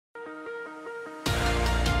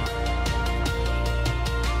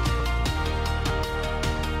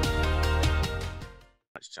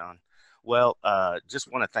John. Well,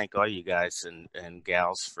 just want to thank all you guys and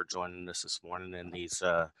gals for joining us this morning in these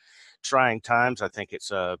trying times. I think it's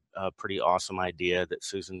a pretty awesome idea that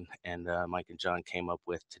Susan and Mike and John came up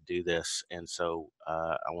with to do this. And so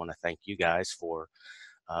I want to thank you guys for,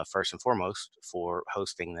 first and foremost, for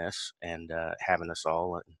hosting this and having us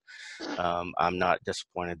all. And I'm not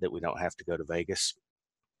disappointed that we don't have to go to Vegas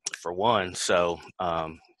for one. So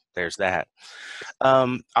there's that.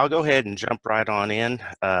 I'll go ahead and jump right on in.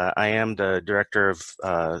 I am the director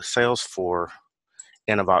of sales for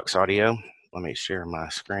Innovox Audio. Let me share my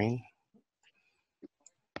screen.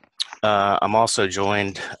 I'm also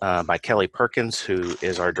joined by Kelly Perkins, who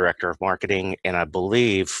is our director of marketing, and I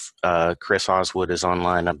believe Chris Oswood is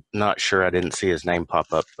online. I'm not sure. I didn't see his name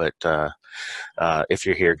pop up, but if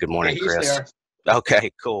you're here, good morning, He's Chris. there.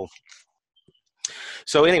 Okay, cool.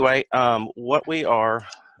 So anyway, what we are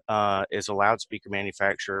is a loudspeaker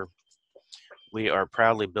manufacturer. We are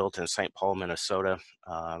proudly built in St. Paul, Minnesota,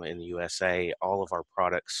 in the USA. All of our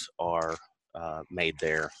products are made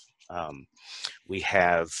there. We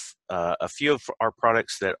have a few of our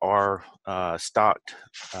products that are stocked.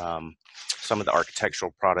 Some of the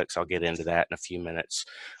architectural products, I'll get into that in a few minutes.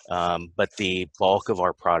 But the bulk of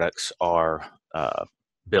our products are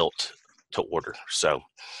built to order. So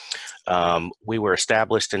we were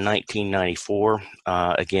established in 1994.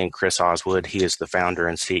 Again, Chris Oswood, he is the founder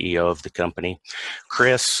and CEO of the company.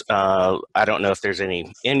 Chris, I don't know if there's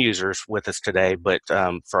any end users with us today, but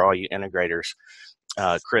for all you integrators,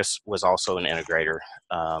 Chris was also an integrator,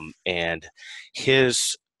 and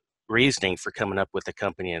his reasoning for coming up with the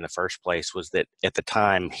company in the first place was that at the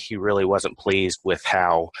time he really wasn't pleased with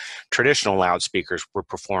how traditional loudspeakers were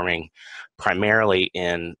performing, primarily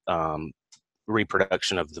in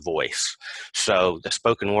reproduction of the voice. So the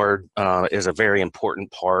spoken word is a very important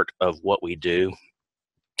part of what we do.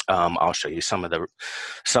 I'll show you some of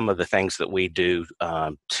the things that we do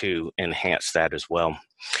to enhance that as well.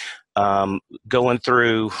 Going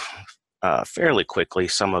through fairly quickly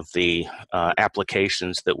some of the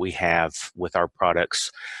applications that we have with our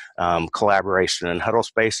products. Collaboration and huddle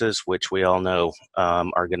spaces, which we all know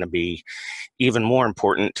are going to be even more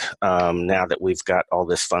important now that we've got all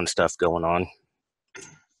this fun stuff going on.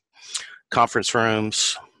 Conference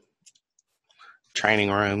rooms, training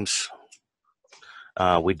rooms.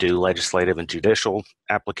 We do legislative and judicial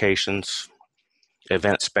applications,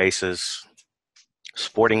 event spaces,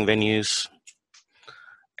 sporting venues,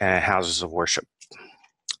 and houses of worship,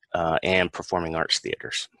 and performing arts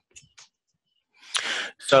theaters.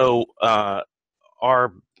 So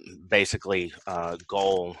our basically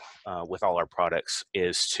goal with all our products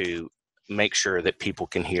is to make sure that people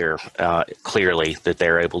can hear clearly, that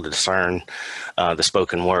they're able to discern the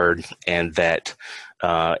spoken word, and that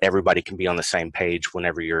everybody can be on the same page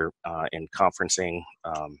whenever you're in conferencing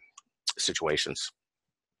situations.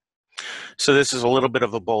 So this is a little bit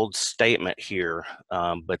of a bold statement here,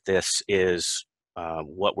 but this is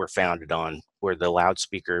what we're founded on. We're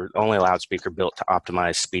the only loudspeaker built to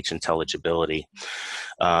optimize speech intelligibility.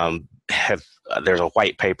 There's a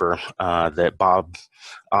white paper that Bob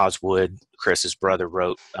Oswood, Chris's brother,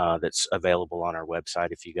 wrote that's available on our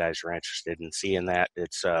website if you guys are interested in seeing that.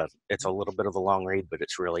 It's a little bit of a long read, but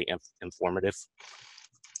it's really informative.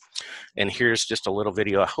 And here's just a little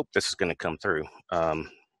video. I hope this is going to come through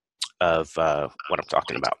of what I'm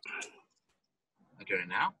talking about. I'm doing it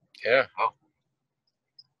now? Yeah. Oh.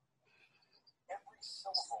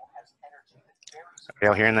 Are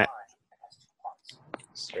y'all hearing that?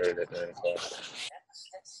 Started at 9 o'clock.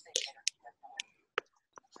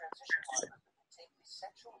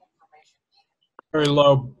 Very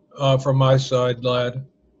low from my side, lad.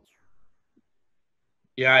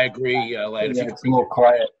 Yeah, I agree, lad. Yeah, it's a little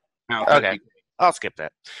quiet. Okay, I'll skip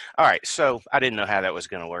that. All right, so I didn't know how that was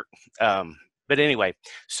going to work. But anyway,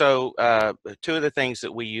 so two of the things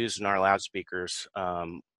that we use in our loudspeakers,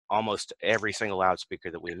 almost every single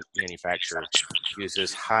loudspeaker that we manufacture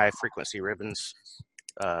uses high frequency ribbons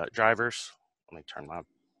drivers. Let me turn my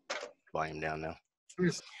volume down now.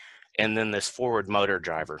 And then this forward motor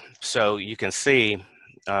driver. So you can see,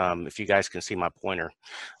 if you guys can see my pointer,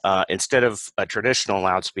 instead of a traditional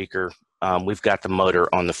loudspeaker, we've got the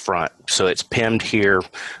motor on the front. So it's pinned here.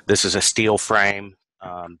 This is a steel frame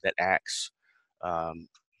that acts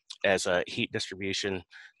as a heat distribution.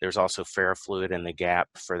 There's also ferrofluid in the gap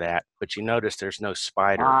for that, but you notice there's no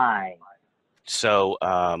spider. So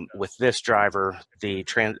with this driver, the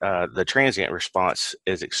transient response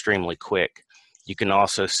is extremely quick. You can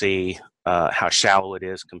also see how shallow it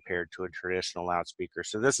is compared to a traditional loudspeaker.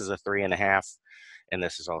 So this is a 3.5, and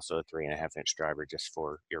this is also a 3.5 inch driver, just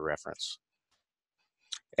for your reference.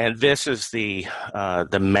 And this is the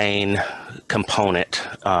main component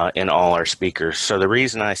in all our speakers. So the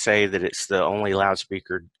reason I say that it's the only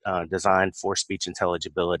loudspeaker designed for speech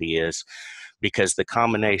intelligibility is because the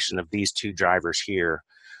combination of these two drivers here,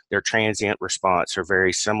 their transient response are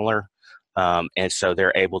very similar. And so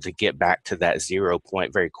they're able to get back to that 0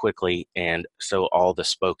 point very quickly. And so all the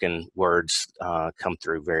spoken words come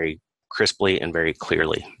through very crisply and very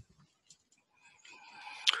clearly.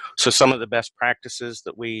 So some of the best practices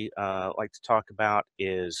that we like to talk about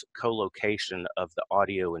is co-location of the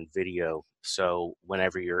audio and video. So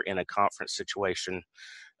whenever you're in a conference situation,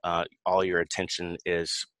 all your attention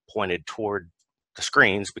is pointed toward the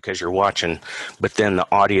screens because you're watching, but then the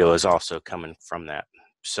audio is also coming from that.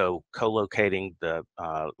 So co-locating the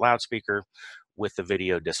loudspeaker with the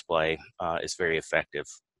video display is very effective.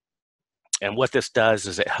 And what this does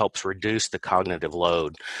is it helps reduce the cognitive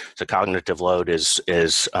load. So cognitive load is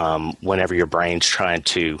whenever your brain's trying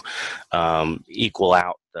to equal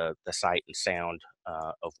out the sight and sound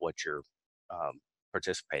of what you're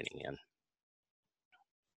participating in.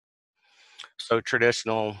 So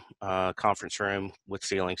traditional conference room with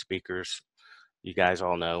ceiling speakers, you guys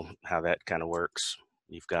all know how that kind of works.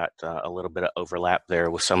 You've got a little bit of overlap there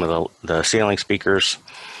with some of the ceiling speakers.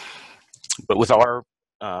 But with our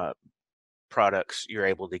products, you're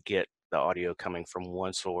able to get the audio coming from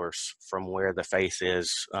one source from where the face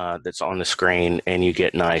is that's on the screen, and you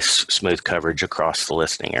get nice smooth coverage across the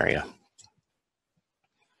listening area.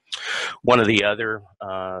 One of the other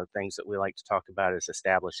things that we like to talk about is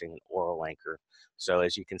establishing an oral anchor. So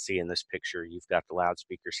as you can see in this picture, you've got the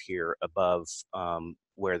loudspeakers here above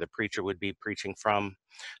where the preacher would be preaching from.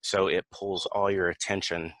 So it pulls all your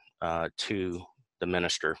attention to the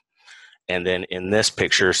minister. And then in this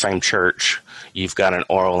picture, same church, you've got an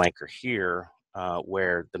oral anchor here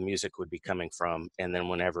where the music would be coming from. And then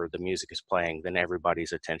whenever the music is playing, then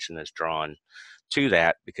everybody's attention is drawn to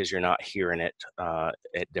that because you're not hearing it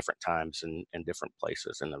at different times and different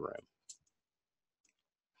places in the room.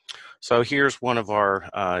 So here's one of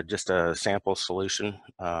our, just a sample solution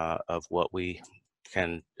of what we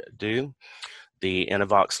can do. The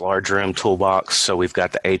Innovox large room toolbox. So we've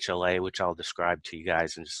got the HLA, which I'll describe to you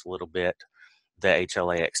guys in just a little bit, the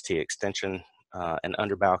HLA XT extension, an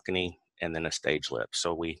under balcony, and then a stage lip.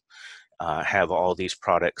 So we have all these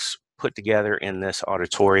products put together in this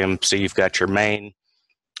auditorium. So you've got your main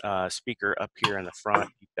speaker up here in the front,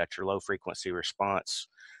 you've got your low frequency response.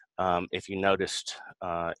 If you noticed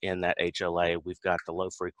in that HLA, we've got the low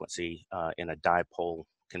frequency in a dipole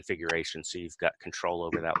configuration, so you've got control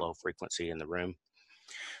over that low frequency in the room.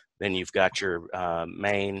 Then you've got your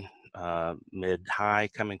main mid-high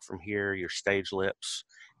coming from here, your stage lips,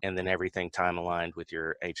 and then everything time aligned with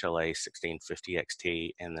your HLA 1650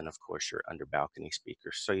 XT, and then of course your under balcony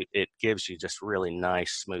speakers. So it gives you just really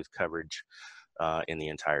nice smooth coverage in the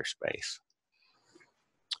entire space.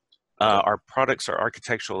 Our products are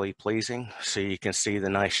architecturally pleasing, so you can see the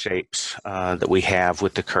nice shapes that we have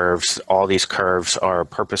with the curves. All these curves are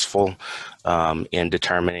purposeful in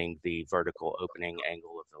determining the vertical opening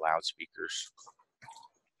angle of the loudspeakers.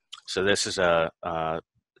 So this is a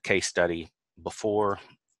case study before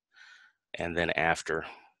and then after.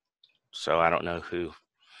 So I don't know who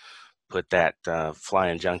put that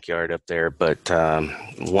flying junkyard up there, but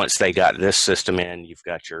once they got this system in, you've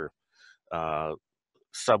got your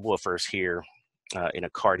subwoofers here in a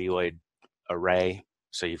cardioid array.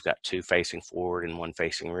 So you've got two facing forward and one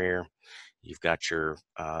facing rear. You've got your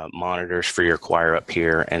monitors for your choir up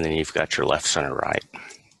here, and then you've got your left, center, right.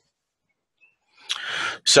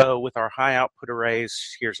 So with our high output arrays,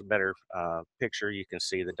 here's a better picture. You can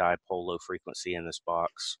see the dipole low frequency in this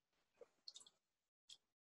box.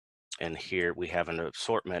 And here we have an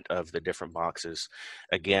assortment of the different boxes.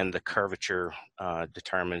 Again, the curvature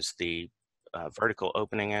determines the vertical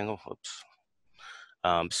opening angle.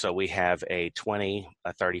 Oops. So we have a 20,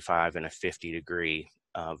 a 35, and a 50 degree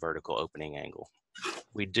vertical opening angle.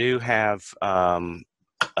 We do have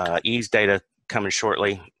ease data coming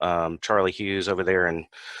shortly. Charlie Hughes over there in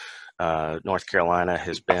North Carolina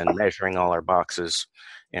has been measuring all our boxes.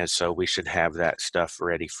 And so we should have that stuff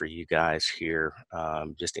ready for you guys here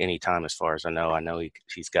just anytime as far as I know. I know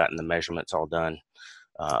he's gotten the measurements all done.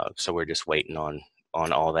 So we're just waiting on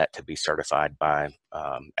all that to be certified by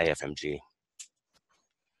AFMG.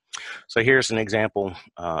 So here's an example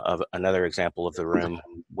of another example of the room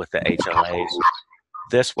with the HLAs.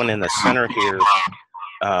 This one in the center here,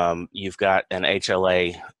 you've got an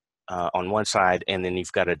HLA on one side, and then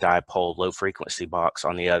you've got a dipole low frequency box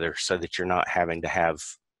on the other, so that you're not having to have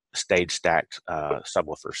stage stacked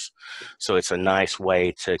subwoofers. So it's a nice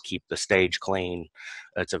way to keep the stage clean.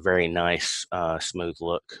 It's a very nice, smooth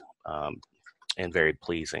look, and very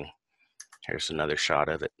pleasing. Here's another shot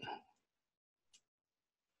of it.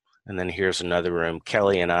 And then here's another room.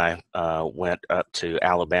 Kelly and I went up to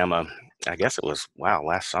Alabama. I guess it was, wow,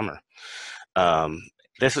 last summer.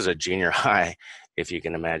 This is a junior high, if you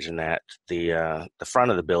can imagine that. The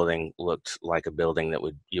front of the building looked like a building that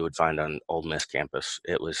you would find on Ole Miss campus.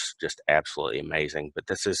 It was just absolutely amazing. But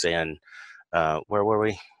this is in, where were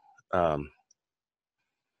we? Doggone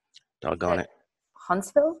it.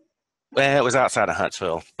 Huntsville? Well, it was outside of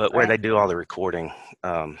Huntsville, but where they do all the recording.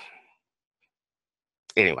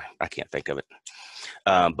 Anyway, I can't think of it.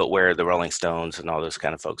 But where the Rolling Stones and all those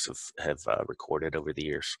kind of folks have recorded over the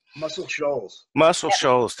years. Muscle Shoals. Muscle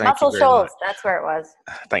Shoals. Thank Muscle you very Shoals. much. That's where it was.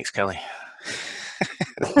 Thanks, Kelly.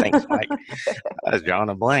 Thanks, Mike. I was drawing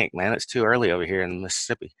a blank, man. It's too early over here in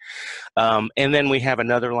Mississippi. And then we have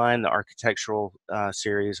another line, the architectural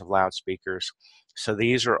series of loudspeakers. So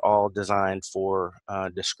these are all designed for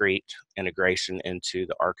discrete integration into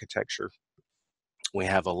the architecture. We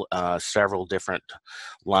have several different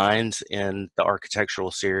lines in the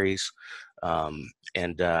architectural series.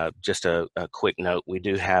 And just a quick note, we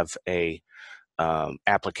do have a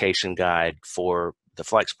application guide for the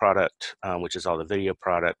Flex product, which is all the video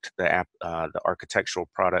product, the architectural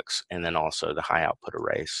products, and then also the high output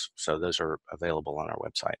arrays. So those are available on our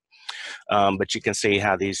website. But you can see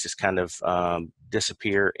how these just kind of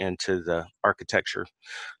disappear into the architecture.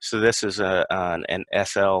 So this is an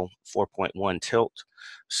SL 4.1 tilt.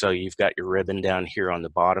 So you've got your ribbon down here on the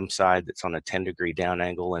bottom side that's on a 10-degree down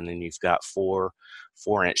angle, and then you've got four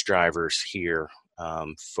 4-inch drivers here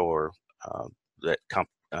that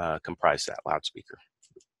comprise that loudspeaker.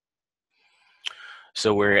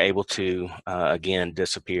 So we're able to, again,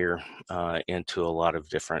 disappear into a lot of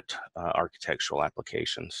different architectural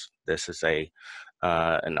applications. This is an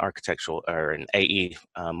architectural or an AE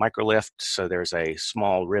microlift. So there's a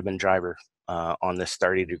small ribbon driver on this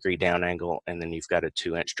 30-degree down angle, and then you've got a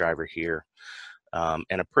 2-inch driver here, and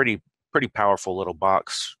a pretty powerful little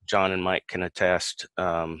box. John and Mike can attest.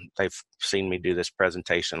 They've seen me do this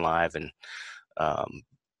presentation live and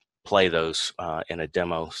play those in a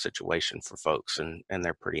demo situation for folks, and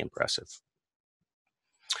they're pretty impressive.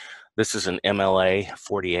 This is an MLA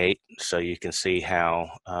 48, so you can see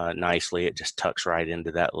how nicely it just tucks right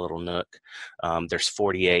into that little nook. There's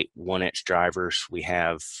 48 1-inch drivers. We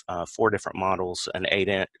have 4 different models, an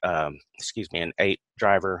 8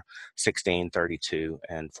 driver, 16, 32,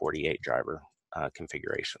 and 48 driver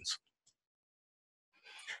configurations.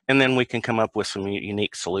 And then we can come up with some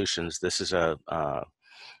unique solutions. This is an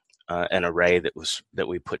array that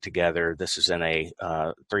we put together. This is in a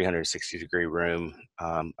 360-degree room.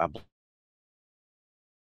 I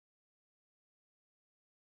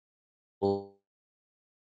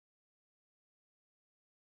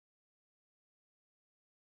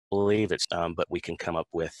believe it's, but we can come up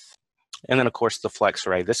with. And then, of course, the Flex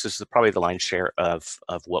array. This is probably the lion's share of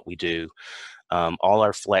what we do. All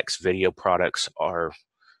our Flex video products are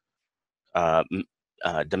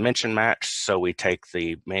dimension matched, so we take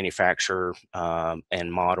the manufacturer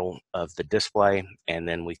and model of the display, and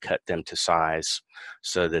then we cut them to size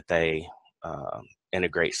so that they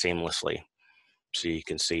integrate seamlessly. So you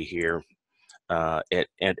can see here at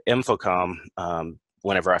Infocom,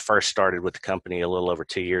 whenever I first started with the company a little over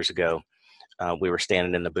 2 years ago, we were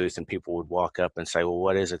standing in the booth and people would walk up and say, well,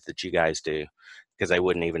 what is it that you guys do? Because they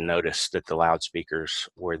wouldn't even notice that the loudspeakers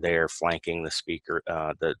were there flanking the speaker,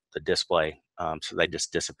 the display. So they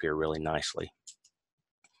just disappear really nicely.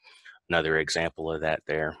 Another example of that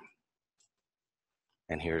there.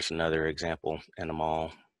 And here's another example in a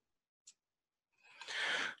mall.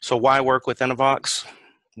 So why work with Innovox?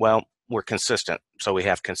 Well, we're consistent. So we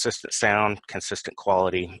have consistent sound, consistent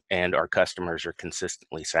quality, and our customers are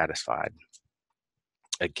consistently satisfied.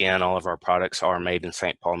 Again, all of our products are made in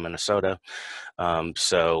St. Paul, Minnesota.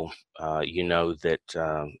 So you know that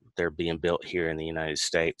they're being built here in the United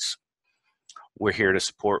States. We're here to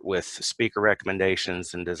support with speaker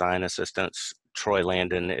recommendations and design assistance. Troy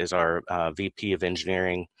Landon is our VP of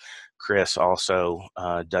Engineering. Chris also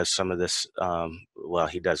does some of this, well,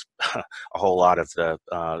 he does a whole lot of the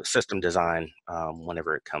system design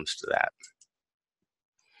whenever it comes to that.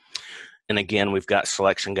 And again, we've got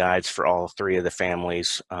selection guides for all 3 of the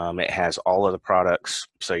families. It has all of the products,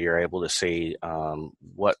 so you're able to see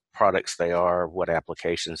what products they are, what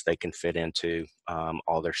applications they can fit into,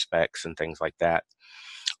 all their specs and things like that.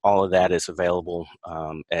 All of that is available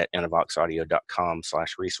at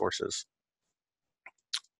innovoxaudio.com/resources.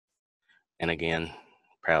 And again,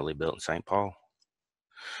 proudly built in St. Paul.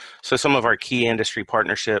 So some of our key industry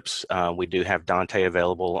partnerships, we do have Dante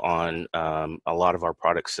available on a lot of our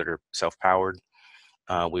products that are self-powered.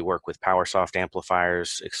 We work with PowerSoft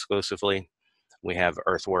amplifiers exclusively. We have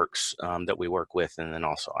Earthworks that we work with, and then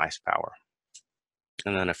also Ice Power.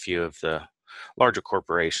 And then a few of the larger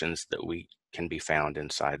corporations that we can be found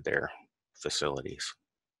inside their facilities.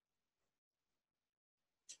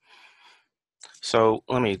 So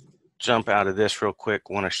let me jump out of this real quick.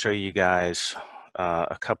 I want to show you guys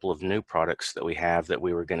a couple of new products that we have that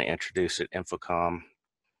we were going to introduce at Infocom.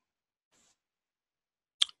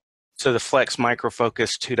 So the Flex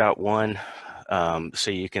Microfocus 2.1,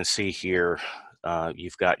 so you can see here,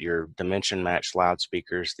 you've got your dimension matched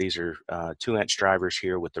loudspeakers. These are 2-inch drivers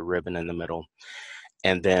here with the ribbon in the middle.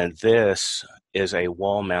 And then this is a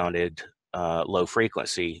wall-mounted low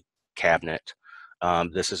frequency cabinet.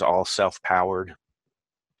 This is all self-powered.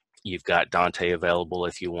 You've got Dante available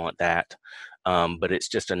if you want that. But it's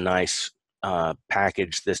just a nice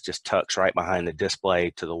package. This just tucks right behind the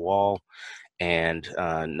display to the wall, and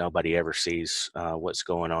nobody ever sees what's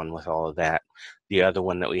going on with all of that. The other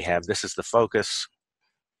one that we have, this is the Focus,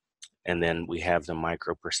 and then we have the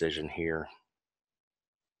Micro Precision here.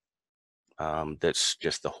 That's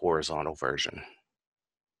just the horizontal version.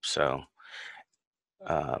 So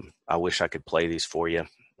I wish I could play these for you.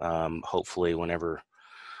 Hopefully whenever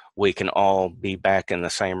we can all be back in the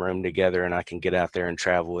same room together and I can get out there and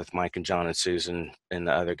travel with Mike and John and Susan and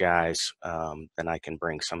the other guys, then I can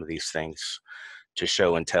bring some of these things to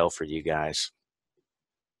show and tell for you guys.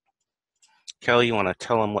 Kelly, you want to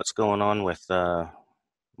tell them what's going on with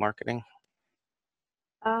marketing?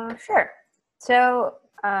 Sure. So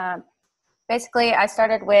basically I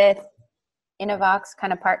started with Innovox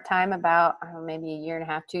kind of part-time about maybe 1.5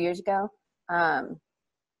 years, 2 years ago.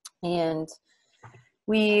 And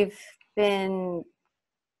we've been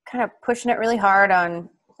kind of pushing it really hard on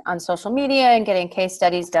social media and getting case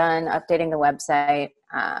studies done, updating the website,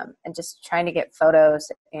 and just trying to get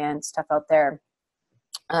photos and stuff out there.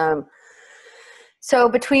 So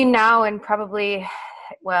between now and probably,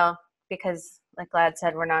 well, because like Lad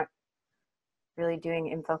said, we're not really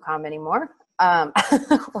doing Infocom anymore.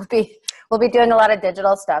 We'll be doing a lot of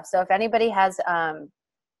digital stuff. So if anybody has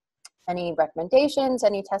any recommendations,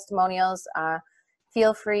 any testimonials,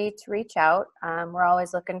 feel free to reach out. We're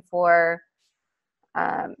always looking for,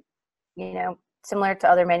 you know, similar to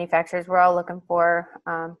other manufacturers, we're all looking for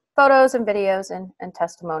photos and videos and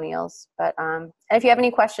testimonials. But and if you have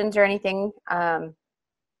any questions or anything,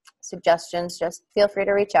 suggestions, just feel free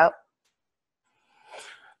to reach out.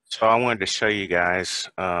 So I wanted to show you guys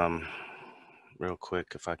real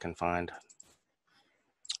quick, if I can find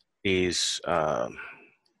these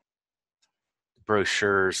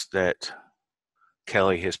brochures that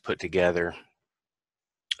Kelly has put together.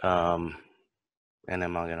 And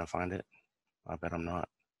am I going to find it? I bet I'm not.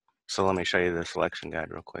 So let me show you the selection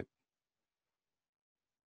guide real quick.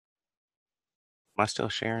 Am I still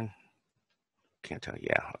sharing? Can't tell.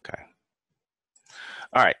 Yeah, okay.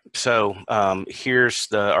 All right, so here's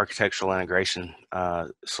the architectural integration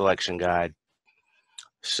selection guide.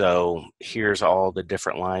 So here's all the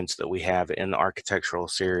different lines that we have in the architectural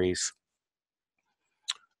series.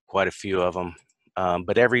 Quite a few of them,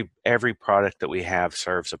 but every product that we have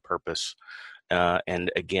serves a purpose.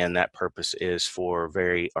 And again, that purpose is for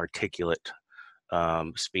very articulate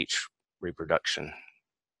speech reproduction.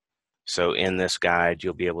 So in this guide,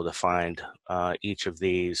 you'll be able to find each of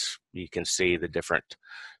these. You can see the different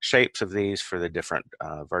shapes of these for the different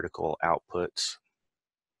vertical outputs.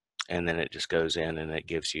 And then it just goes in and it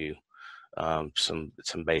gives you some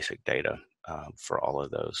basic data for all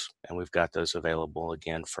of those. And we've got those available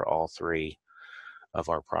again for all 3 of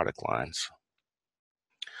our product lines.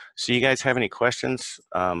 So you guys have any questions?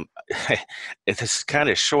 This is kind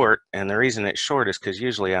of short, and the reason it's short is because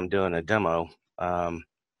usually I'm doing a demo.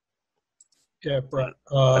 Yeah, Brent.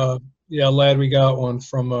 Yeah, Lad, we got one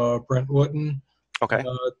from Brent Wooten. Okay.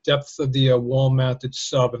 Depth of the wall-mounted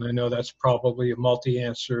sub, and I know that's probably a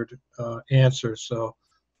multi-answered answer, so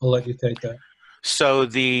I'll let you take that. So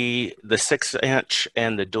the 6-inch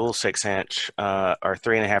and the dual 6-inch are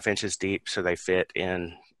 3.5 inches deep, so they fit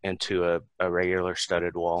into a regular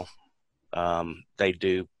studded wall. They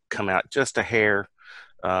do come out just a hair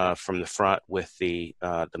from the front with the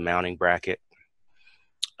mounting bracket,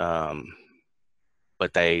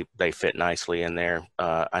 but they fit nicely in there.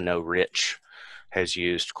 I know Rich has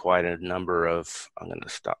used quite a number of. I'm going to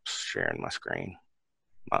stop sharing my screen.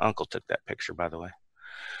 My uncle took that picture, by the way,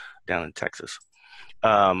 down in Texas.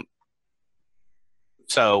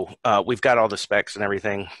 So we've got all the specs and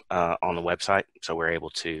everything on the website, so we're able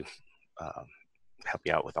to help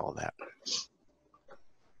you out with all of that.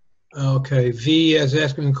 Okay, V is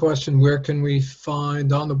asking a question, where can we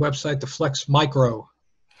find on the website the Flex Micro?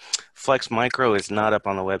 Flex Micro is not up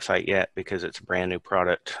on the website yet because it's a brand new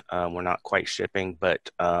product. We're not quite shipping, but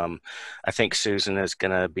I think Susan is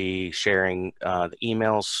going to be sharing the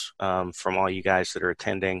emails from all you guys that are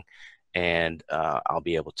attending, and I'll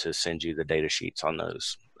be able to send you the data sheets on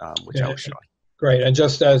those, which I was showing. Great, and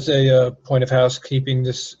just as a point of housekeeping,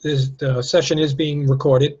 this session is being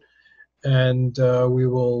recorded, and we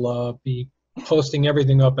will be posting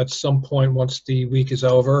everything up at some point once the week is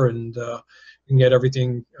over, and can get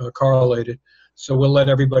everything correlated. So we'll let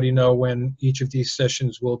everybody know when each of these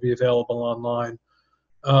sessions will be available online.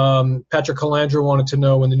 Patrick Calandra wanted to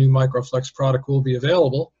know when the new MicroFlex product will be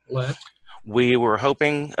available. Led. We were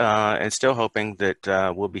hoping and still hoping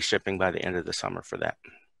that we'll be shipping by the end of the summer for that.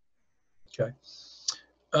 Okay.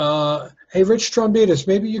 Hey, Rich Trombitas,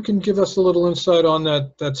 maybe you can give us a little insight on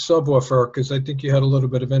that subwoofer, because I think you had a little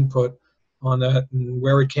bit of input on that and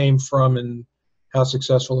where it came from and how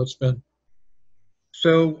successful it's been.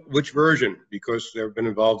 So which version? Because they've been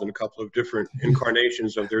involved in a couple of different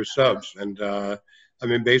incarnations of their subs. And I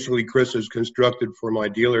mean, basically, Chris has constructed for my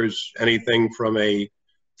dealers anything from a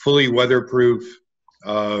fully weatherproof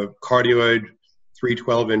cardioid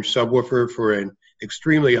 312-inch subwoofer for an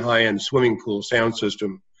extremely high-end swimming pool sound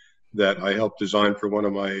system that I helped design for one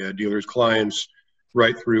of my dealers' clients,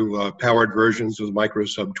 right through powered versions of the Micro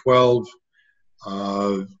Sub 12,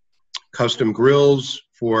 custom grills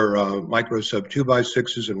for Micro Sub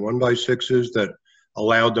 2x6s and 1x6s that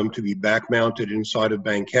allowed them to be back mounted inside of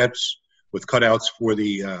banquettes with cutouts for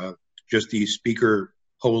the just the speaker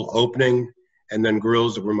hole opening, and then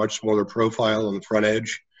grills that were much smaller profile on the front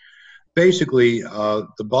edge. Basically,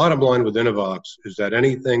 the bottom line with Innovox is that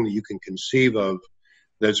anything that you can conceive of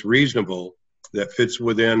that's reasonable, that fits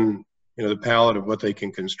within the palette of what they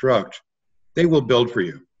can construct, they will build for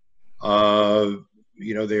you.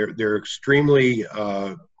 They're extremely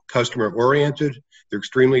customer oriented. They're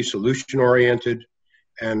extremely solution oriented,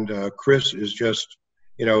 and Chris is just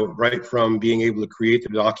right from being able to create the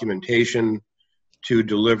documentation to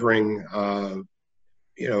delivering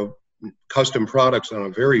custom products on a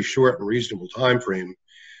very short and reasonable time frame.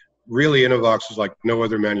 Really, Innovox is like no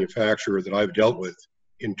other manufacturer that I've dealt with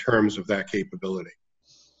in terms of that capability.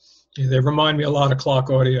 Yeah, they remind me a lot of Clock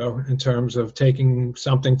Audio in terms of taking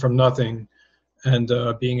something from nothing and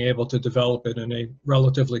being able to develop it in a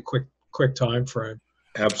relatively quick time frame.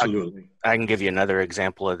 Absolutely. I can give you another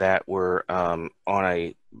example of that. We're on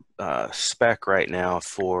a spec right now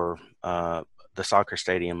for the soccer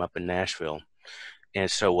stadium up in Nashville. And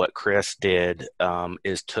so what Chris did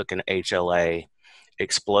is took an HLA,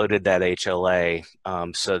 exploded that HLA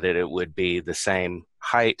so that it would be the same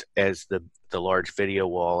height as the large video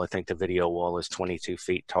wall. I think the video wall is 22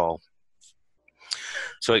 feet tall.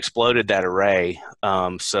 So exploded that array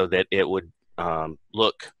so that it would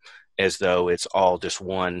look as though it's all just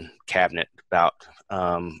one cabinet, about,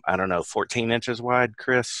 I don't know, 14 inches wide,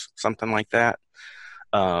 Chris, something like that.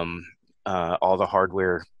 All the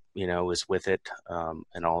hardware, is with it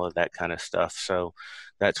and all of that kind of stuff. So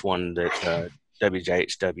that's one that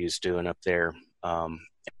WJHW is doing up there.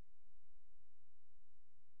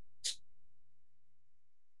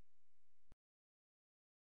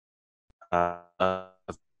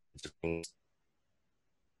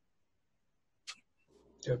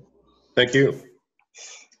 Thank you.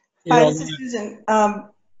 Hi, this is Susan.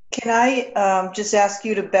 Can I just ask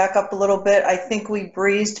you to back up a little bit? I think we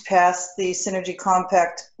breezed past the Synergy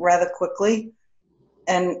Compact rather quickly,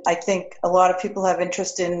 and I think a lot of people have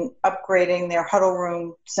interest in upgrading their huddle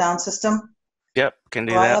room sound system. Yep, can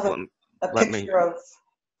do So that. I have a picture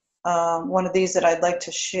of one of these that I'd like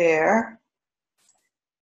to share.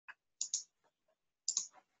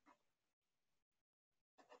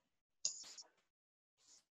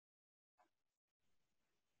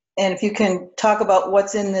 And if you can talk about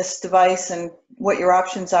what's in this device and what your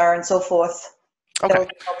options are and so forth, Okay. that would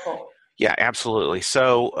be helpful. Yeah, absolutely.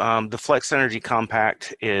 So the Flex Energy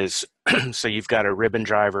Compact is, so you've got a ribbon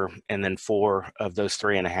driver and then 4 of those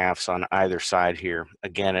 3.5s on either side here.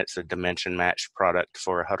 Again, it's a dimension matched product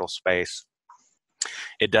for a huddle space.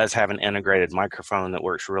 It does have an integrated microphone that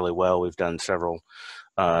works really well. We've done several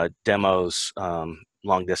demos,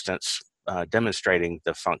 long distance, demonstrating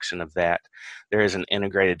the function of that. There is an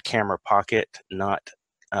integrated camera pocket,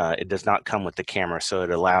 it does not come with the camera, so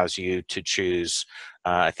it allows you to choose,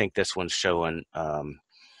 I think this one's showing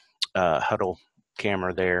huddle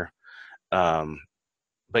camera there,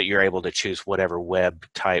 but you're able to choose whatever web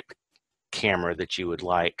type camera that you would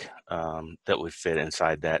like that would fit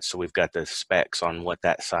inside that. So we've got the specs on what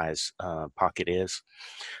that size pocket is.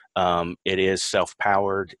 It is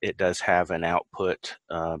self-powered. It does have an output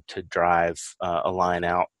to drive a line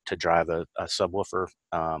out to drive a subwoofer,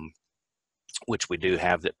 which we do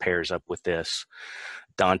have that pairs up with this.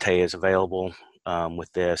 Dante is available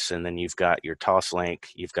with this, and then you've got your toss link,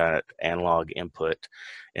 you've got analog input,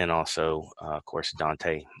 and also, of course,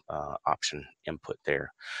 Dante option input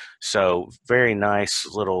there. So very nice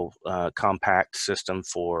little compact system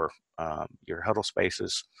for your huddle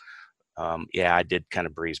spaces. Yeah, I did kind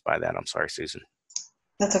of breeze by that. I'm sorry, Susan.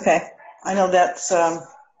 That's okay. I know that's a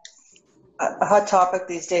hot topic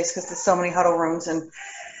these days because there's so many huddle rooms, and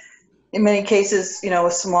in many cases, you know,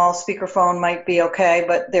 a small speakerphone might be okay,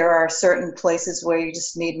 but there are certain places where you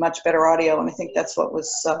just need much better audio, and I think that's what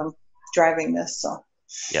was driving this. So.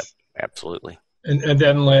 Yep, absolutely. And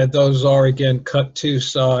then, Lad, those are again cut to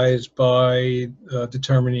size by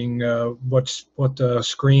determining what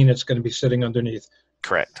screen it's going to be sitting underneath.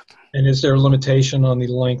 Correct. And is there a limitation on the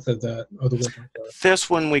length of that? Of the width of that? This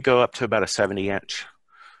one we go up to about a 70-inch.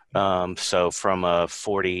 So from a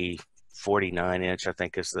 49-inch, I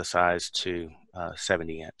think is the size, to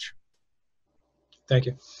 70-inch. Thank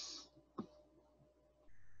you.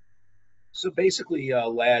 So basically,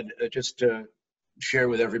 Lad, just to share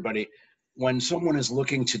with everybody, when someone is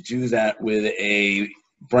looking to do that with a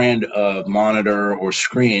brand of monitor or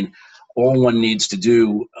screen, all one needs to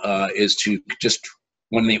do is to just,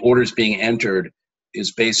 when the order is being entered,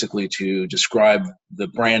 is basically to describe the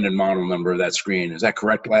brand and model number of that screen. Is that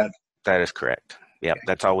correct, Lad? That is correct. Yep,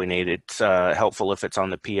 that's all we need. It's helpful if it's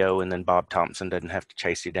on the PO, and then Bob Thompson doesn't have to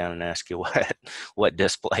chase you down and ask you what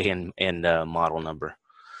display and model number.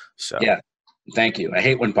 So yeah, thank you. I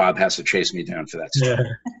hate when Bob has to chase me down for that stuff.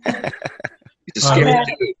 Yeah. He's a scary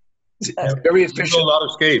dude. It's very efficient. You will not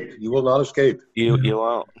escape. You will not escape. you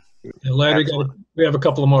won't. Yeah, Lad, we have a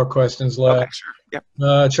couple of more questions, Lad. Okay, sure.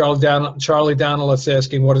 Yep. Charlie Donnell is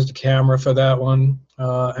asking, what is the camera for that one,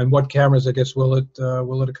 and what cameras, I guess, will it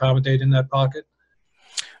accommodate in that pocket?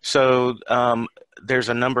 So there's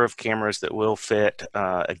a number of cameras that will fit.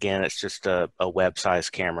 Again, it's just a web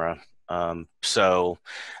size camera. So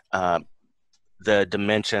the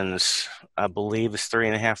dimensions, I believe, is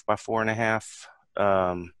 3.5 by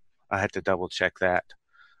 4.5. I had to double check that.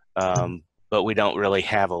 But we don't really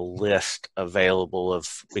have a list available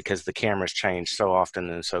because the cameras change so often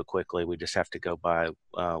and so quickly. We just have to go by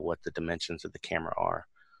what the dimensions of the camera are.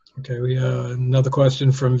 Okay, we another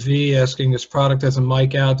question from V asking, this product has a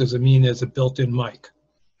mic out. Does it mean there's a built-in mic?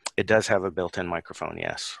 It does have a built-in microphone,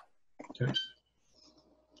 yes. Okay.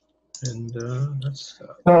 And that's...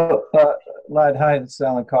 So, Lad, hi, it's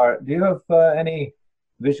Alan Carr. Do you have any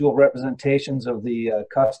visual representations of the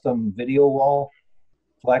custom video wall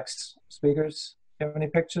flex speakers? Do you have any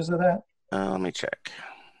pictures of that? Let me check.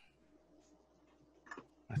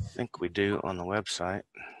 I think we do on the website.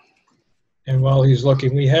 And while he's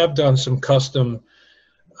looking, we have done some custom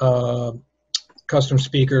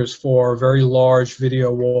speakers for very large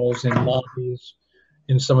video walls in lobbies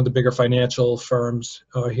in some of the bigger financial firms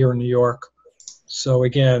here in New York. So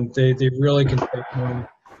again, they really can take on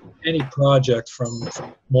any project from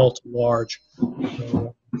small to large.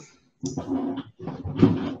 So,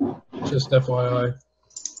 just FYI.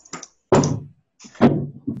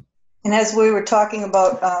 And as we were talking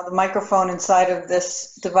about the microphone inside of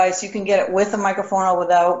this device, you can get it with a microphone or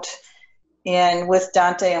without, and with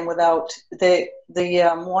Dante and without. The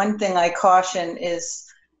one thing I caution is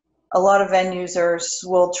a lot of end users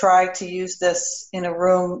will try to use this in a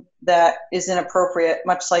room that is inappropriate,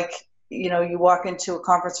 much like, you know, you walk into a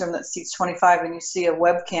conference room that seats 25 and you see a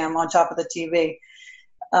webcam on top of the TV.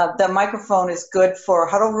 The microphone is good for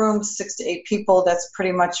huddle rooms, 6 to 8 people. That's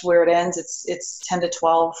pretty much where it ends. It's 10 to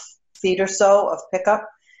 12 feet or so of pickup.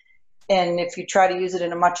 And if you try to use it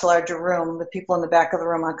in a much larger room, the people in the back of the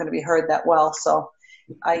room aren't going to be heard that well. So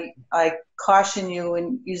I caution you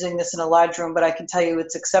in using this in a large room, but I can tell you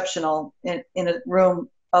it's exceptional in a room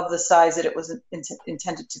of the size that it was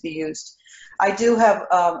intended to be used. I do have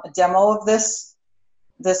a demo of this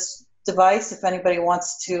device if anybody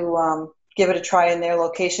wants to give it a try in their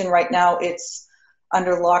location. Right now it's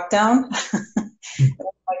under lockdown.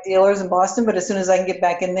 My dealers in Boston, but as soon as I can get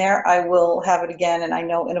back in there, I will have it again. And I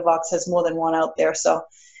know Innovox has more than one out there. So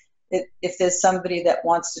if there's somebody that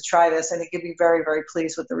wants to try this, I think you'd be very, very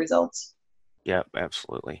pleased with the results. Yeah,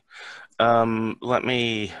 absolutely. Let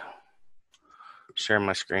me share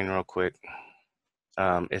my screen real quick.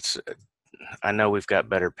 I know we've got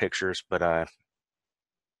better pictures, but I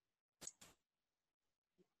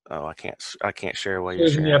can't share while you're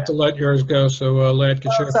Susan, sharing. you have to let yours go so Lad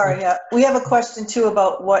can share. Sorry, yeah. We have a question too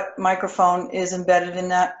about what microphone is embedded in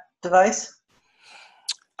that device.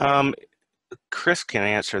 Chris can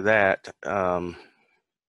answer that.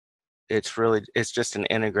 It's just an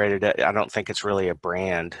integrated, I don't think it's really a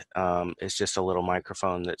brand. It's just a little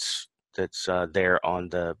microphone that's there on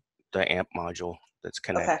the amp module that's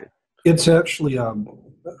connected. Okay. It's actually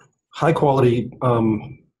high quality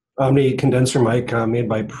Omni condenser mic made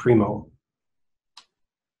by Primo.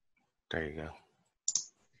 There you go.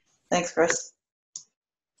 Thanks, Chris.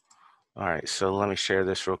 All right, so let me share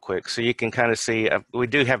this real quick. So you can kind of see, we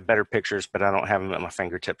do have better pictures, but I don't have them at my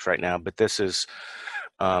fingertips right now. But this is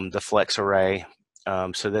the Flex Array.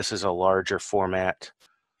 So this is a larger format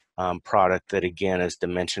product that, again, is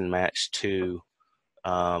dimension matched to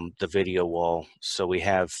the video wall. So we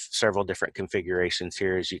have several different configurations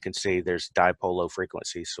here. As you can see, there's dipole low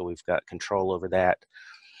frequency. So we've got control over that.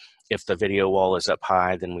 If the video wall is up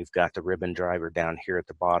high, then we've got the ribbon driver down here at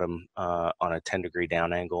the bottom on a 10-degree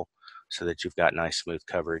down angle, so that you've got nice smooth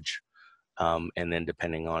coverage. And then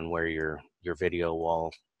depending on where your video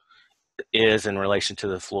wall is in relation to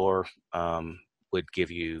the floor, would give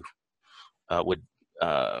you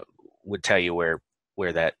would tell you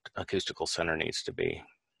where that acoustical center needs to be.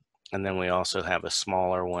 And then we also have a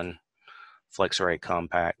smaller one, Flex Array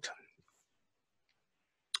Compact.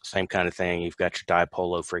 Same kind of thing. You've got your dipole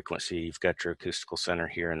low frequency. You've got your acoustical center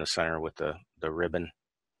here in the center with the ribbon.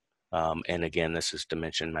 And again, this is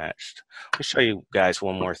dimension matched. Let me show you guys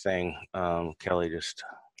one more thing. Kelly, just.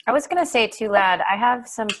 I was going to say too, Lad, I have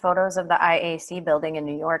some photos of the IAC building in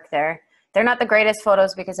New York there. They're not the greatest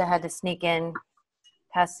photos because I had to sneak in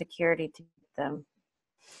past security to get them.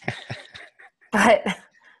 But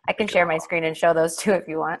I can share my screen and show those too if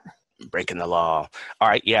you want. Breaking the law. All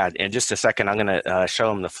right, yeah, in just a second, I'm going to show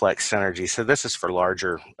them the Flex Synergy. So this is for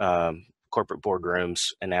larger corporate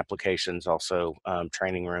boardrooms and applications. Also,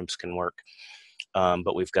 training rooms can work.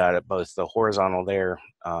 But we've got both the horizontal there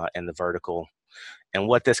and the vertical. And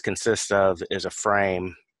what this consists of is a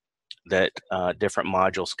frame that different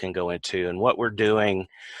modules can go into. And what we're doing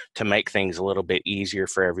to make things a little bit easier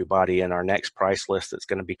for everybody in our next price list that's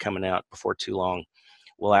going to be coming out before too long,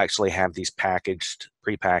 we'll actually have these packaged,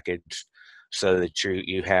 prepackaged, so that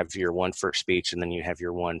you have your one for speech and then you have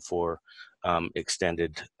your one for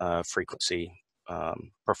extended frequency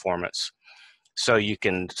performance. So you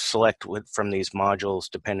can select from these modules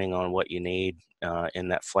depending on what you need in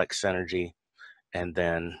that Flex Synergy, and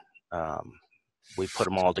then we put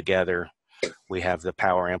them all together. We have the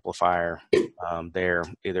power amplifier there,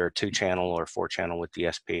 either a 2-channel or 4-channel with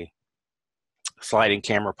DSP. Sliding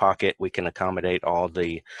camera pocket, we can accommodate all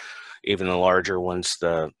the, even the larger ones.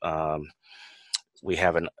 We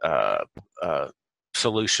have a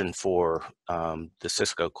solution for the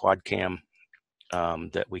Cisco quad cam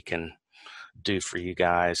that we can do for you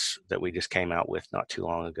guys that we just came out with not too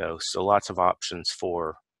long ago. So lots of options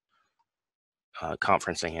for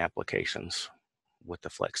conferencing applications with the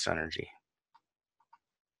Flex Synergy.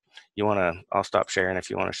 You want to, I'll stop sharing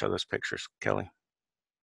if you want to show those pictures, Kelly.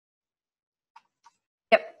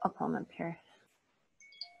 Yep, I'll pull them up here.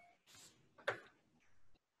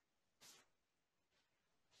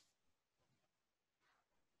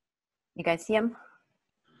 You guys see them?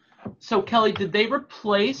 So Kelly, did they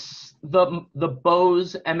replace the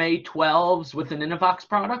Bose MA12s with an Innovox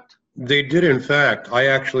product? They did, in fact.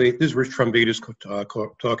 This is Rich Trombitas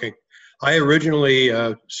talking. I originally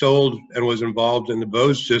sold and was involved in the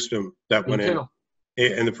Bose system that went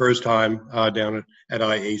in the first time down at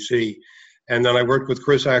IAC. And then I worked with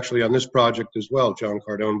Chris actually on this project as well. John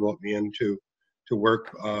Cardone brought me in to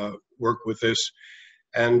work with this.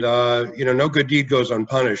 And, no good deed goes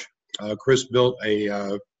unpunished. Chris built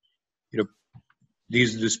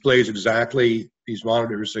these displays exactly, these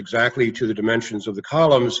monitors exactly to the dimensions of the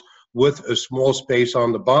columns, with a small space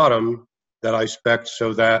on the bottom that I spec'd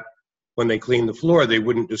so that when they clean the floor, they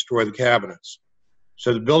wouldn't destroy the cabinets.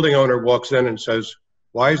 So the building owner walks in and says,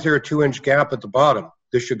 "Why is there a 2-inch gap at the bottom?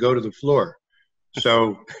 This should go to the floor."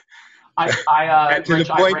 So Rich,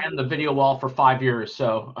 I ran the video wall for 5 years,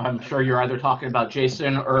 so I'm sure you're either talking about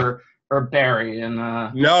Jason or Barry. And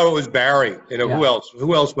no, it was Barry. Yeah. Who else?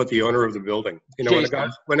 Who else but the owner of the building?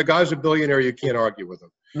 When a guy's a billionaire, you can't argue with him.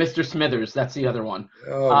 Mr. Smithers, that's the other one.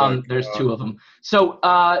 Oh, there's 2 of them. So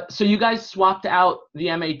so you guys swapped out the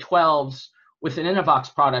MA12s with an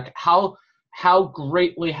Innovox product. How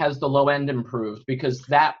greatly has the low end improved? Because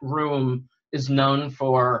that room is known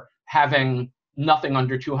for having nothing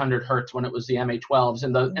under 200 hertz when it was the MA12s,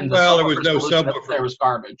 and the there was no subwoofer. There was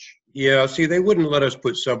garbage. Yeah, see, they wouldn't let us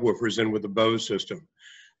put subwoofers in with the Bose system.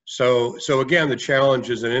 So again, the challenge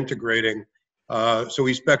is in integrating. So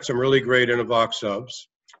we spec'd some really great Innovox subs,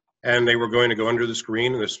 and they were going to go under the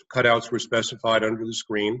screen, and the cutouts were specified under the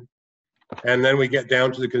screen. And then we get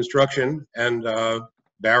down to the construction, and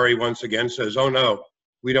Barry once again says, oh no,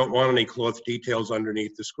 we don't want any cloth details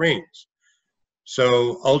underneath the screens.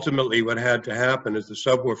 So ultimately what had to happen is the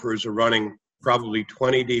subwoofers are running probably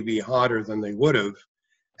 20 dB hotter than they would have,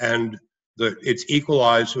 and it's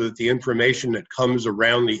equalized so that the information that comes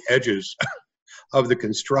around the edges of the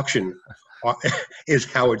construction is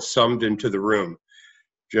how it's summed into the room.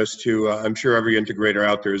 Just to, I'm sure every integrator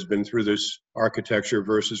out there has been through this architecture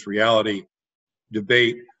versus reality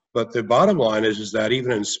debate, but the bottom line is that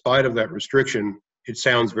even in spite of that restriction, it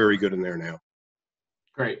sounds very good in there now.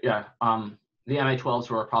 Great, yeah. The MA12s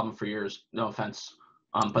were a problem for years, no offense.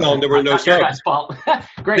 But Well, there were no not your guys' fault.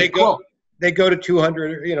 Great, cool. They go to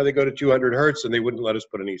 200, you know, they go to 200 hertz, and they wouldn't let us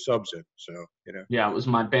put any subs in. So, you know. Yeah, it was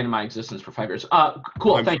my bane of my existence for 5 years.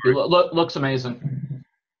 Cool, thank you. Looks amazing.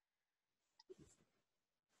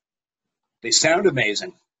 They sound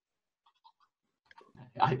amazing.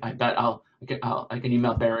 I bet I can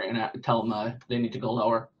email Barry and tell them they need to go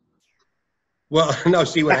lower. Well, no.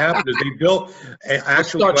 See, what happened is they built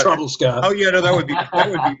actually. Start trouble, Scott. Oh yeah, no, that would be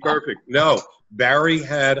perfect. No, Barry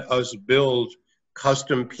had us build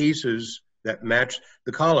custom pieces that matched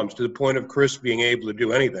the columns to the point of Chris being able to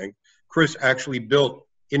do anything. Chris actually built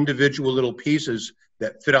individual little pieces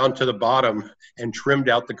that fit onto the bottom and trimmed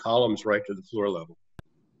out the columns right to the floor level.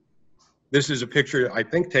 This is a picture, I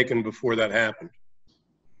think, taken before that happened.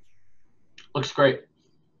 Looks great.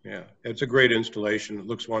 Yeah, it's a great installation. It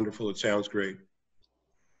looks wonderful. It sounds great.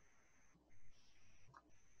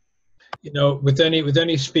 You know, with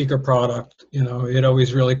any speaker product, you know, it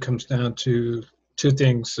always really comes down to two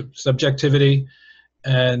things: subjectivity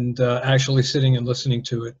and actually sitting and listening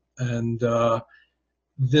to it. And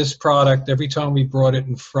this product, every time we brought it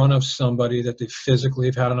in front of somebody that they physically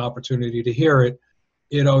have had an opportunity to hear it,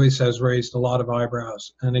 it always has raised a lot of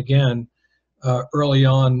eyebrows. And again, early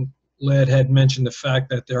on, Led had mentioned the fact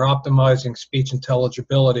that they're optimizing speech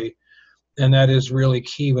intelligibility, and that is really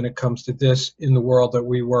key when it comes to this in the world that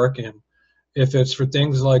we work in. If it's for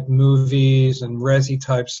things like movies and resi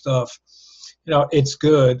type stuff, you know, it's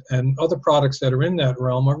good. And other products that are in that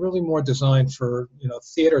realm are really more designed for, you know,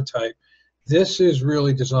 theater type. This is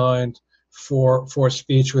really designed for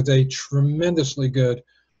speech with a tremendously good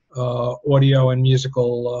audio and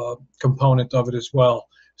musical component of it as well.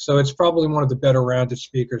 So it's probably one of the better rounded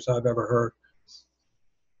speakers I've ever heard.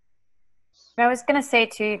 I was going to say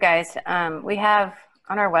to you guys, we have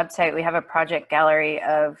on our website, we have a project gallery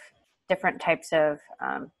of different types of,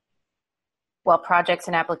 well, projects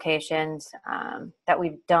and applications that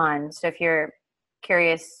we've done. So if you're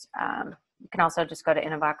curious, you can also just go to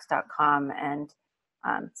innovox.com and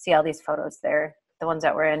see all these photos there, the ones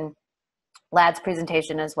that were in Lad's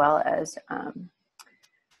presentation, as well as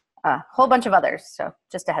a whole bunch of others. So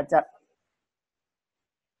just a heads up.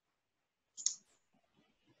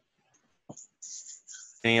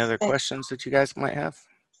 Any other questions that you guys might have?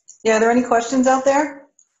 Yeah, are there any questions out there?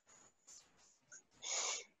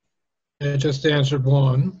 I just answered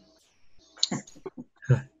one.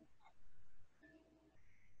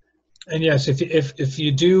 And yes, if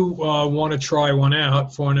you do want to try one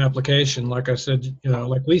out for an application, like I said, you know,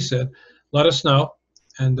 like we said, let us know.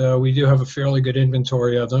 And we do have a fairly good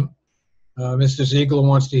inventory of them. Mr. Ziegler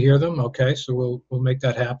wants to hear them. Okay, so we'll make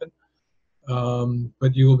that happen.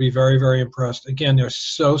 But you will be very, very impressed. Again, they're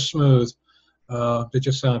so smooth. They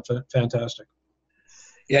just sound fantastic.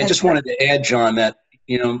 Yeah, I just wanted to add, John, that,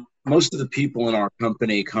 you know, most of the people in our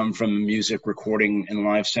company come from the music recording and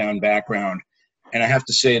live sound background. And I have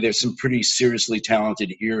to say there's some pretty seriously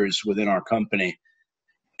talented ears within our company.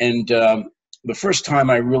 And the first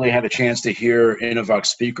time I really had a chance to hear Innovox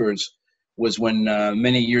speakers was when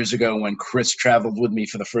many years ago when Chris traveled with me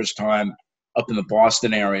for the first time up in the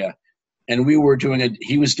Boston area. And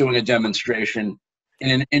he was doing a demonstration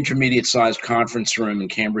in an intermediate sized conference room in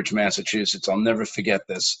Cambridge, Massachusetts. I'll never forget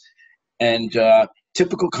this. And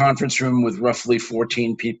typical conference room with roughly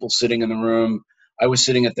 14 people sitting in the room. I was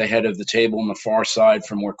sitting at the head of the table on the far side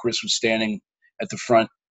from where Chris was standing at the front.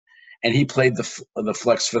 And he played the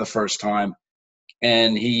Flex for the first time.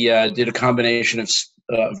 And he did a combination of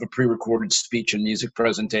a pre-recorded speech and music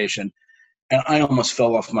presentation. And I almost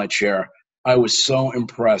fell off my chair. I was so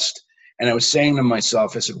impressed. And I was saying to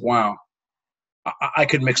myself, I said, wow, I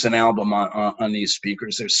could mix an album on these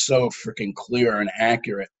speakers. They're so freaking clear and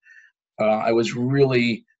accurate. It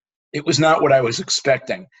was not what I was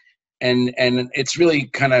expecting. And it's really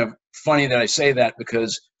kind of funny that I say that,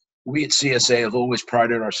 because we at CSA have always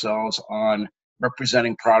prided ourselves on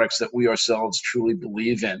representing products that we ourselves truly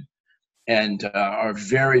believe in, and are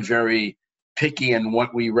very, very picky in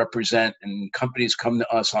what we represent. And companies come to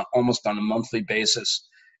us almost on a monthly basis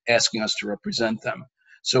asking us to represent them.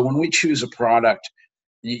 So when we choose a product,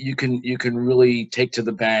 you can really take to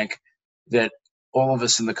the bank that all of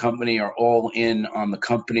us in the company are all in on the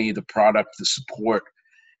company, the product, the support.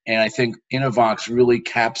 And I think Innovox really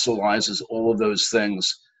capsulizes all of those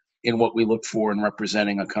things in what we look for in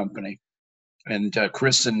representing a company. And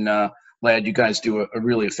Chris and Lad, you guys do a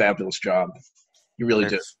really fabulous job. You really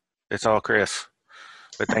do. It's all Chris,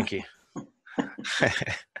 but thank you.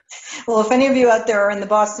 Well, if any of you out there are in the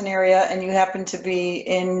Boston area and you happen to be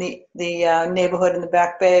in the neighborhood in the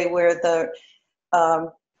Back Bay where the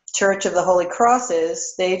Church of the Holy Cross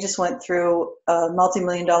is, they just went through a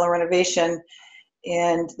multi-million-dollar renovation,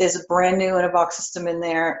 and there's a brand new Innovox system in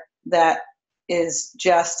there that is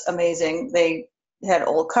just amazing. They had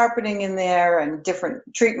old carpeting in there and different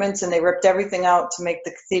treatments, and they ripped everything out to make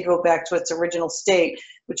the cathedral back to its original state,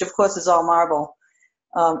 which of course is all marble.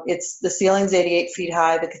 The ceiling's 88 feet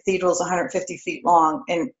high, the cathedral's 150 feet long,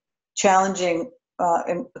 and challenging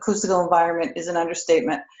acoustical environment is an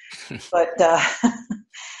understatement. But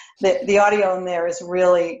the audio in there is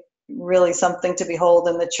really, really something to behold,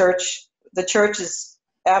 and the church is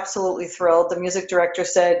absolutely thrilled. The music director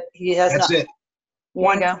said he has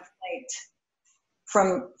one complaint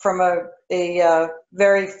from a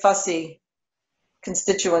very fussy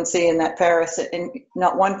constituency in that parish, and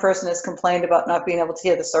not one person has complained about not being able to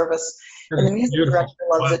hear the service. And the music director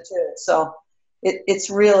loves it too. So it's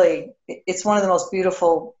one of the most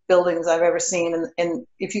beautiful buildings I've ever seen. And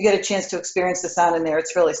if you get a chance to experience the sound in there,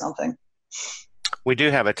 it's really something. We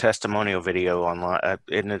do have a testimonial video online.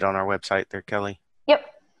 Isn't it on our website there, Kelly? Yep.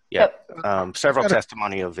 Yep. Several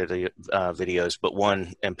testimonial videos, but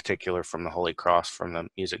one in particular from the Holy Cross from the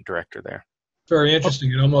music director there. Very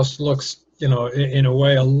interesting. It almost looks, in a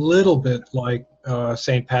way, a little bit like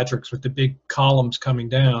St. Patrick's with the big columns coming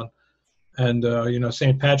down. And,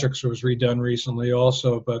 St. Patrick's was redone recently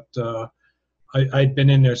also, but I'd been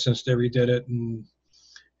in there since they redid it, and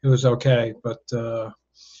it was okay. But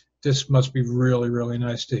this must be really, really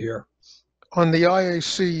nice to hear. On the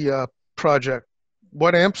IAC project,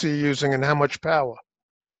 what amps are you using and how much power?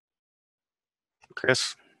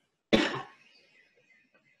 Chris?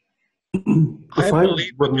 I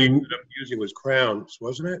believe what they ended up using was Crowns,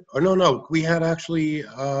 wasn't it? Oh, no, we had actually,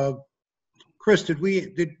 Chris,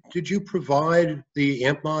 did you provide the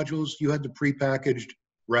amp modules? You had the prepackaged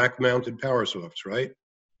rack-mounted power softs, right?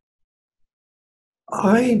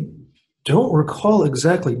 I don't recall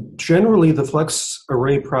exactly. Generally, the Flex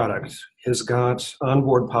Array product has got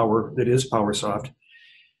onboard power that is PowerSoft,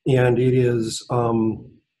 and it is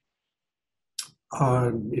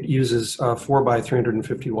it uses 4 by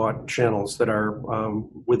 350 watt channels that are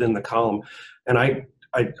within the column, and I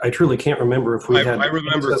truly can't remember if we had. I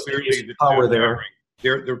remember clearly the power there.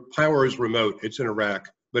 Their power is remote. It's in a rack,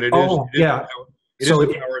 but it is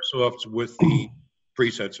the power softs with the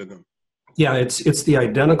presets in them. Yeah, it's the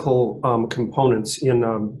identical components in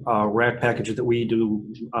a rack package that we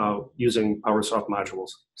do using PowerSoft modules.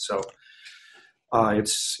 So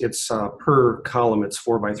it's per column. It's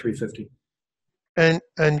 4 by 350. And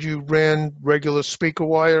you ran regular speaker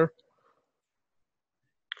wire?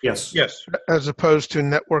 Yes. Yes. As opposed to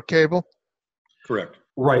network cable? Correct.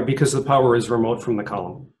 Right, because the power is remote from the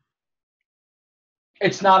column.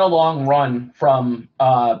 It's not a long run from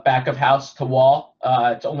back of house to wall.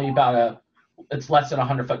 It's only about it's less than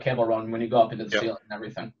 100-foot cable run when you go up into the ceiling and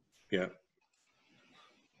everything. Yeah.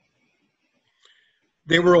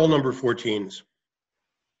 They were all number 14s.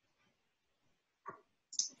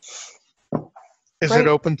 Is it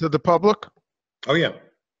open to the public? Oh, yeah.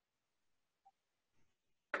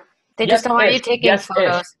 They just don't want you taking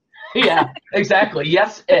photos. Yeah, exactly.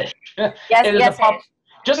 Yes-ish. Yes.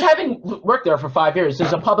 Just having worked there for 5 years,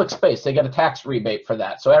 there's a public space. They get a tax rebate for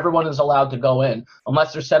that. So everyone is allowed to go in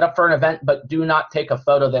unless they're set up for an event, but do not take a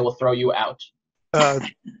photo. They will throw you out.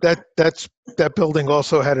 That building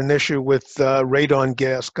also had an issue with radon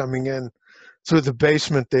gas coming in through the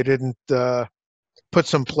basement. They didn't put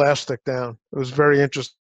some plastic down. It was very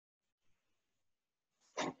interesting.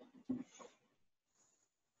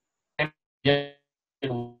 Yeah,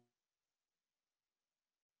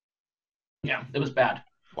 it was bad.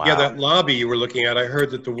 Wow. Yeah, that lobby you were looking at, I heard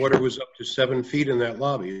that the water was up to 7 feet in that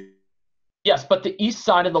lobby. Yes, but the east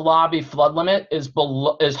side of the lobby flood limit is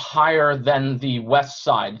higher than the west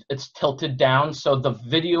side. It's tilted down, so the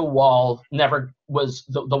video wall never was,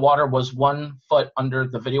 the water was 1 foot under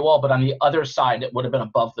the video wall, but on the other side, it would have been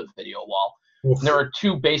above the video wall. And there were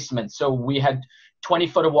 2 basements, so we had 20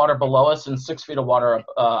 foot of water below us and 6 feet of water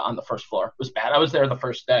on the first floor. It was bad. I was there the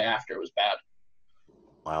first day after. It was bad.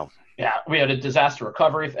 Wow. Yeah, we had a disaster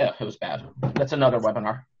recovery. It was bad. That's another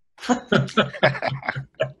webinar.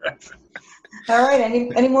 All right,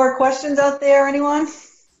 any more questions out there, anyone?